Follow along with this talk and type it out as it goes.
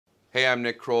Hey, I'm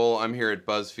Nick Kroll. I'm here at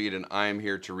BuzzFeed, and I am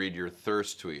here to read your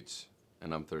thirst tweets.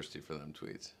 And I'm thirsty for them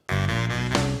tweets.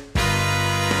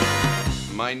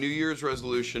 My New Year's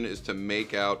resolution is to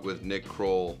make out with Nick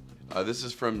Kroll. This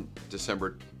is from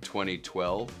December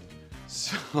 2012.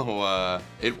 So,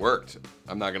 it worked.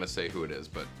 I'm not gonna say who it is,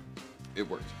 but it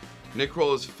worked. Nick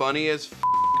Kroll is funny as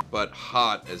but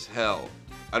hot as hell.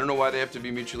 I don't know why they have to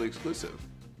be mutually exclusive.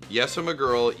 Yes, I'm a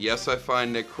girl. Yes, I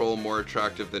find Nick Kroll more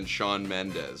attractive than Shawn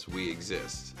Mendes. We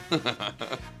exist.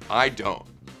 I don't.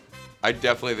 I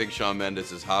definitely think Shawn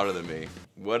Mendes is hotter than me.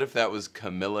 What if that was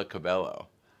Camila Cabello?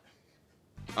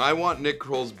 I want Nick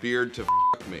Kroll's beard to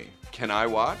f me. Can I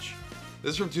watch?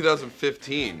 This is from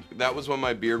 2015. That was when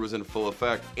my beard was in full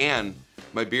effect, and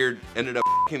my beard ended up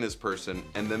f***ing this person,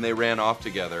 and then they ran off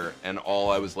together, and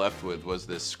all I was left with was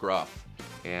this scruff.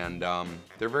 And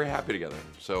they're very happy together.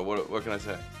 So what can I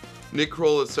say? Nick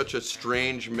Kroll is such a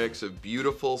strange mix of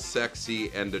beautiful, sexy,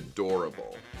 and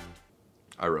adorable.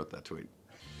 I wrote that tweet.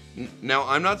 Now,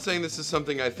 I'm not saying this is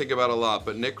something I think about a lot,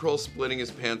 but Nick Kroll splitting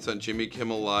his pants on Jimmy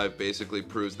Kimmel Live basically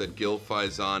proves that Gil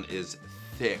Faizon is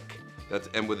thick.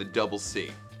 And with a double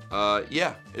C.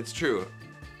 Yeah, it's true.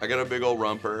 I got a big old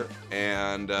rumper,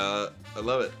 and I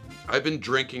love it. I've been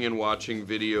drinking and watching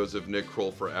videos of Nick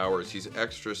Kroll for hours. He's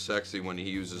extra sexy when he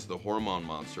uses the hormone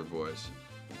monster voice.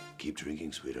 Keep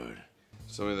drinking, sweetheart.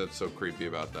 Something that's so creepy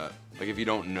about that. Like, if you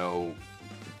don't know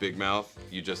Big Mouth,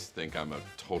 you just think I'm a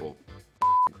total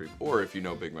creep. Or if you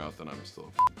know Big Mouth, then I'm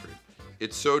still a creep.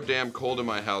 It's so damn cold in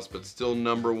my house, but still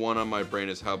 #1 on my brain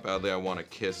is how badly I want to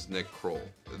kiss Nick Kroll.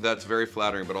 That's very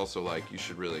flattering, but also, like, you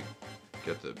should really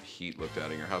get the heat looked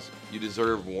at in your house. You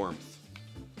deserve warmth,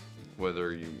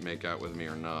 whether you make out with me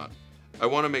or not. I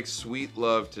want to make sweet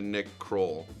love to Nick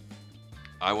Kroll.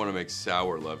 I want to make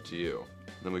sour love to you.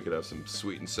 Then we could have some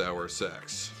sweet and sour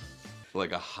sex.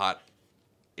 Like a hot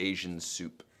Asian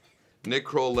soup. Nick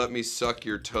Kroll, let me suck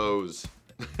your toes.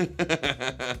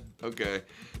 Okay,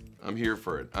 I'm here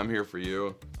for it. I'm here for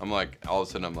you. I'm like, all of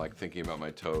a sudden I'm like thinking about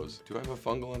my toes. Do I have a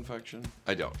fungal infection?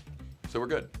 I don't. So we're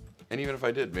good. And even if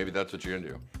I did, maybe that's what you're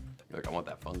gonna do. You're like, I want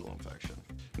that fungal infection.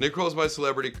 Nick Kroll's my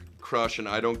celebrity crush, and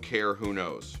I don't care who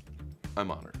knows. I'm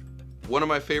honored. One of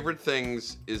my favorite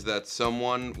things is that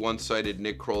someone once cited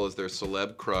Nick Kroll as their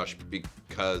celeb crush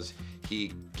because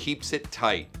he keeps it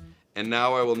tight. And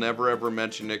now I will never ever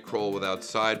mention Nick Kroll without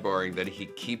sidebarring that he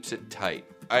keeps it tight.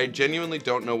 I genuinely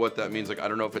don't know what that means. Like, I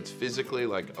don't know if it's physically,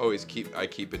 like, oh, I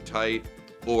keep it tight,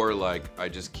 or like,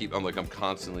 I'm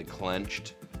constantly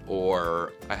clenched,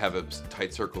 or I have a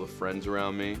tight circle of friends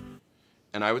around me.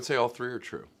 And I would say all three are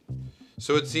true.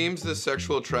 So it seems the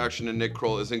sexual attraction to Nick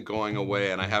Kroll isn't going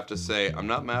away, and I have to say, I'm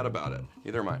not mad about it.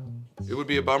 Neither am I. It would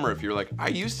be a bummer if you're like, I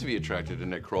used to be attracted to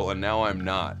Nick Kroll, and now I'm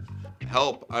not.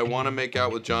 Help, I want to make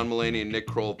out with John Mulaney and Nick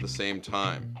Kroll at the same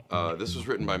time. This was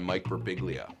written by Mike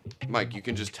Birbiglia. Mike, you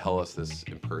can just tell us this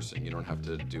in person. You don't have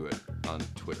to do it on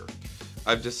Twitter.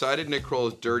 I've decided Nick Kroll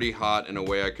is dirty hot in a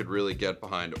way I could really get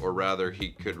behind, or rather, he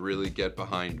could really get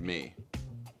behind me.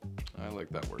 I like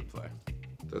that wordplay.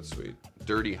 That's sweet.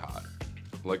 Dirty hot.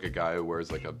 Like a guy who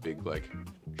wears like a big like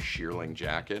shearling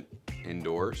jacket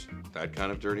indoors. That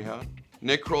kind of dirty hot.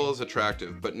 Nick Kroll is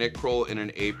attractive, but Nick Kroll in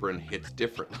an apron hits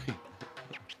differently.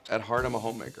 At heart, I'm a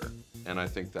homemaker, and I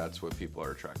think that's what people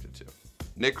are attracted to.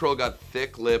 Nick Kroll got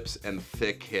thick lips and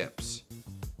thick hips.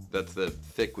 That's the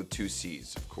thick with 2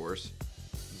 C's, of course.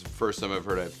 It's the first time I've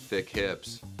heard I have thick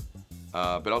hips,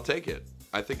 but I'll take it.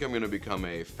 I think I'm gonna become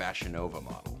a Fashion Nova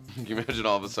model. Can you imagine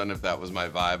all of a sudden if that was my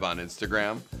vibe on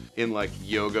Instagram? In like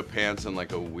yoga pants and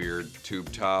like a weird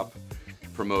tube top,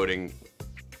 promoting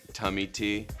tummy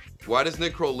tea. Why does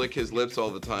Nick Kroll lick his lips all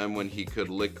the time when he could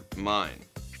lick mine?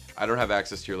 I don't have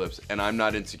access to your lips, and I'm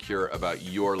not insecure about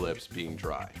your lips being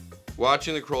dry.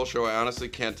 Watching the Kroll Show, I honestly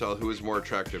can't tell who is more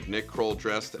attractive, Nick Kroll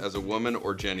dressed as a woman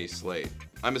or Jenny Slate.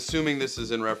 I'm assuming this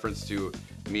is in reference to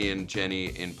me and Jenny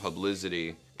in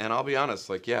publicity, and I'll be honest,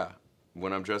 like, yeah,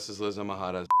 when I'm dressed as Liz, I'm a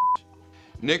hot ass.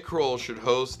 Nick Kroll should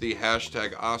host the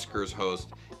 #Oscars host,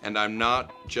 and I'm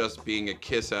not just being a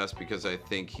kiss ass because I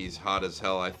think he's hot as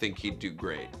hell. I think he'd do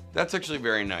great. That's actually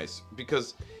very nice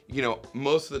because, you know,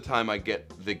 most of the time I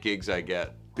get the gigs I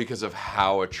get because of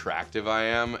how attractive I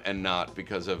am and not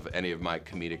because of any of my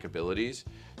comedic abilities.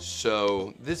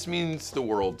 So this means the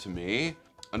world to me.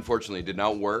 Unfortunately, it did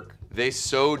not work. They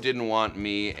so didn't want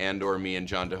me and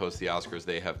John to host the Oscars,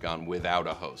 they have gone without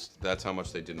a host. That's how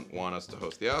much they didn't want us to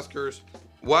host the Oscars.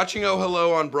 Watching Oh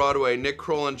Hello on Broadway, Nick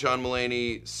Kroll and John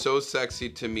Mulaney, so sexy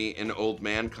to me in old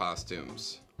man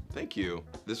costumes. Thank you.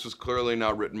 This was clearly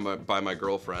not written by my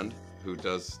girlfriend, who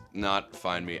does not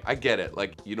find me. I get it,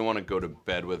 like, you don't want to go to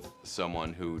bed with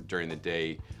someone who during the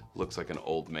day looks like an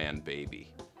old man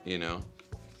baby, you know?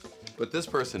 But this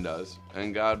person does,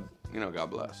 and God, you know,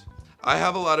 God bless. I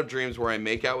have a lot of dreams where I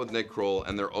make out with Nick Kroll,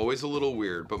 and they're always a little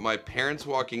weird, but my parents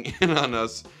walking in on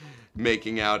us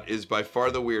making out is by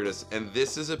far the weirdest, and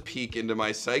this is a peek into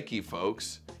my psyche,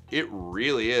 folks. It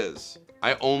really is.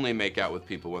 I only make out with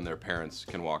people when their parents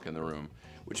can walk in the room,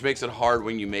 which makes it hard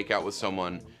when you make out with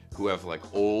someone who have like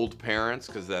old parents,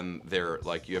 because then they're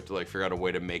like, you have to like figure out a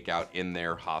way to make out in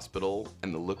their hospital,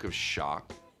 and the look of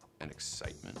shock and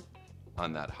excitement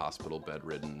on that hospital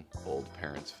bedridden old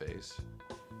parent's face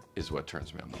is what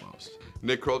turns me on the most.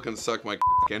 Nick Kroll can suck my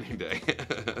any day.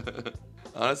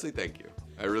 Honestly, thank you.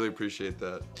 I really appreciate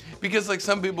that. Because like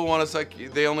some people want to suck,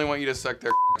 they only want you to suck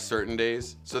their certain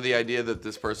days. So the idea that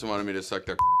this person wanted me to suck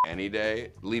their any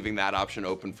day, leaving that option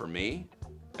open for me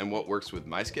and what works with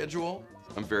my schedule,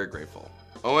 I'm very grateful.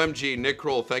 OMG, Nick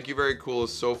Kroll, thank you, very cool,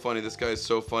 is so funny. This guy is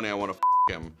so funny, I want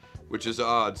to him. Which is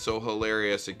odd, so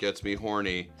hilarious, it gets me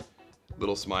horny.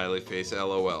 Little smiley face,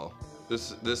 LOL.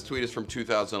 This tweet is from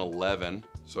 2011,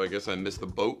 so I guess I missed the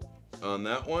boat on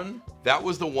that one. That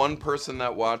was the one person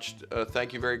that watched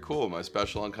Thank You Very Cool, my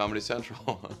special on Comedy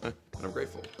Central, and I'm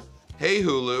grateful. Hey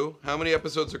Hulu, how many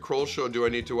episodes of Kroll Show do I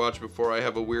need to watch before I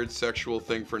have a weird sexual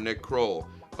thing for Nick Kroll?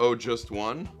 Oh, just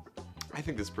one? I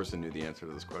think this person knew the answer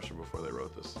to this question before they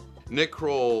wrote this. Nick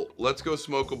Kroll, let's go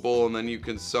smoke a bowl and then you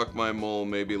can suck my mole,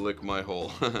 maybe lick my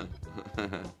hole.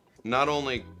 Not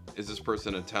only is this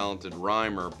person a talented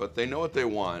rhymer, but they know what they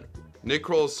want. Nick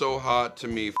Kroll is so hot to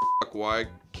me, why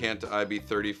can't I be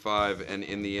 35 and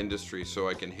in the industry so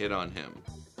I can hit on him?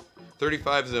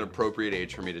 35 is an appropriate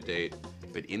age for me to date,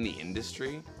 but in the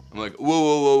industry? I'm like, whoa,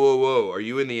 whoa, whoa, whoa, whoa, are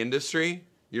you in the industry?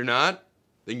 You're not?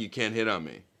 Then you can't hit on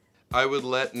me. I would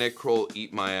let Nick Kroll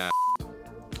eat my ass.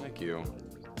 Thank you.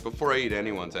 Before I eat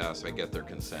anyone's ass, I get their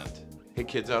consent. Hey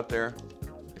kids out there,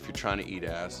 if you're trying to eat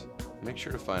ass, make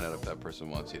sure to find out if that person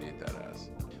wants you to eat that ass.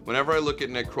 Whenever I look at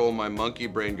Nick Kroll, my monkey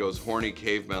brain goes horny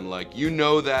caveman like, you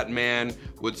know that man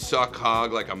would suck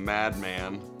hog like a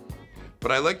madman.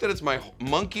 But I like that it's my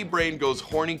monkey brain goes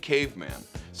horny caveman.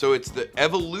 So it's the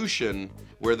evolution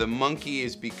where the monkey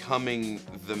is becoming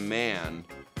the man.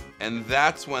 And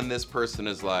that's when this person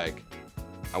is like,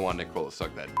 I want Nick Kroll to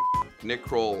suck that. Nick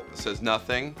Kroll says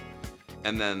nothing.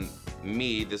 And then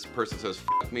me, this person says,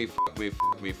 fuck me, fuck me,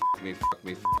 fuck me, fuck me, fuck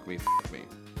me, fuck me, fuck me.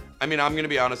 I mean, I'm gonna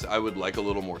be honest, I would like a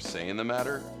little more say in the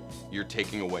matter. You're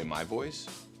taking away my voice.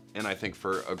 And I think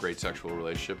for a great sexual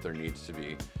relationship, there needs to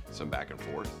be some back and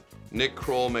forth. Nick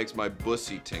Kroll makes my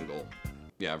bussy tingle.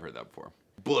 Yeah, I've heard that before.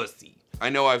 Bussy. I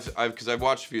know because I've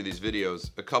watched a few of these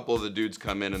videos. A couple of the dudes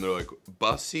come in and they're like,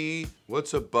 bussy?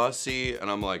 What's a bussy?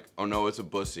 And I'm like, oh no, it's a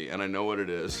bussy. And I know what it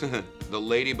is. The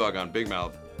ladybug on Big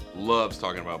Mouth loves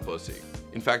talking about bussy.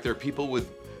 In fact, there are people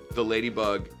with the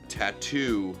ladybug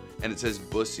tattoo and it says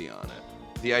bussy on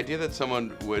it. The idea that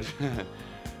someone would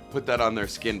put that on their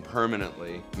skin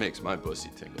permanently makes my bussy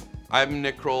tingle. I'm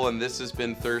Nick Kroll and this has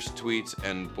been Thirst Tweets,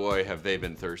 and boy have they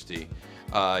been thirsty.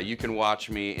 You can watch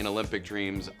me in Olympic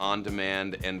Dreams on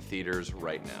demand and theaters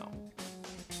right now.